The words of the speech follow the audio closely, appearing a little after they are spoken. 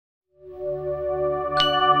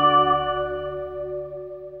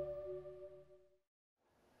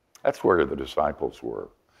That's where the disciples were.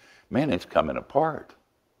 Man, it's coming apart.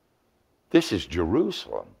 This is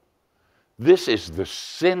Jerusalem. This is the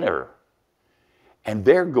center. And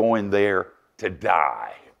they're going there to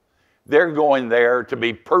die. They're going there to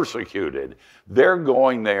be persecuted. They're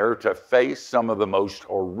going there to face some of the most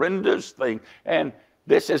horrendous things. And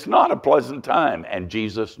this is not a pleasant time, and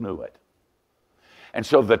Jesus knew it. And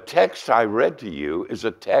so the text I read to you is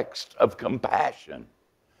a text of compassion,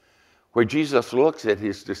 where Jesus looks at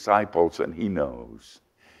his disciples and he knows.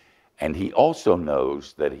 And he also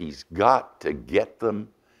knows that he's got to get them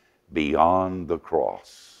beyond the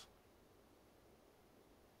cross.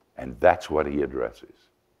 And that's what he addresses.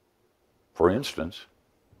 For instance,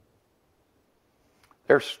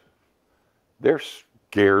 they're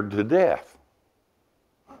scared to death.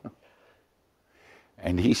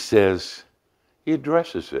 And he says, he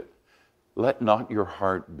addresses it. Let not your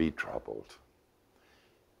heart be troubled.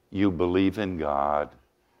 You believe in God,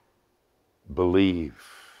 believe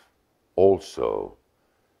also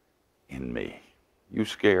in me. You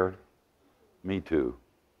scared? Me too.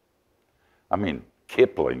 I mean,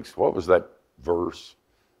 Kipling's, what was that verse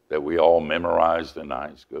that we all memorized in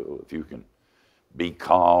high school? If you can be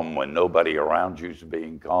calm when nobody around you is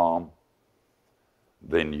being calm,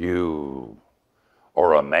 then you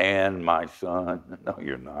are a man, my son. No,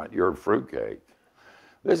 you're not. You're a fruitcake.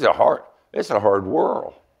 This is a hard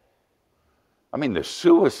world. I mean, the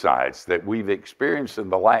suicides that we've experienced in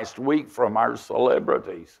the last week from our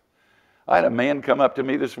celebrities. I had a man come up to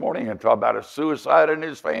me this morning and talk about a suicide in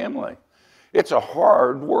his family. It's a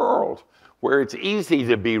hard world where it's easy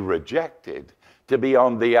to be rejected, to be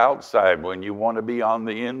on the outside when you want to be on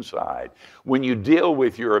the inside. When you deal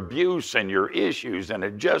with your abuse and your issues and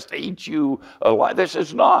it just eats you alive. This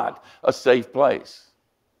is not a safe place.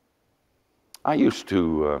 I used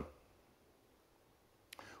to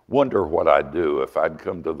wonder what I'd do if I'd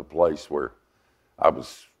come to the place where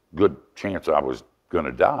good chance I was going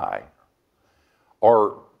to die,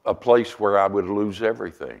 or a place where I would lose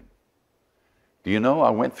everything. Do you know I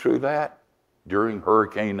went through that during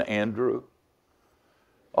Hurricane Andrew?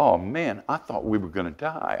 Oh man, I thought we were going to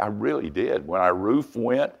die. I really did. When our roof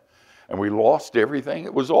went and we lost everything,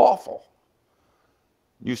 it was awful.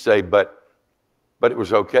 You say, but it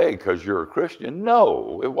was okay because you're a Christian.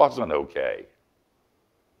 No, it wasn't okay.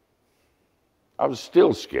 I was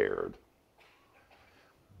still scared.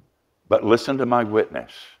 But listen to my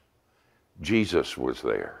witness. Jesus was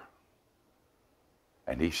there.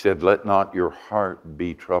 And he said, let not your heart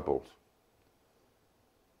be troubled.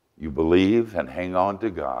 You believe and hang on to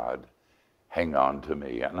God, hang on to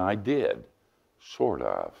me. And I did, sort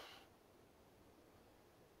of.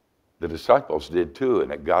 The disciples did too,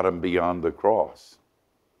 and it got them beyond the cross.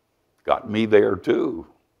 Got me there too,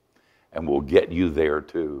 and will get you there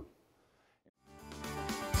too.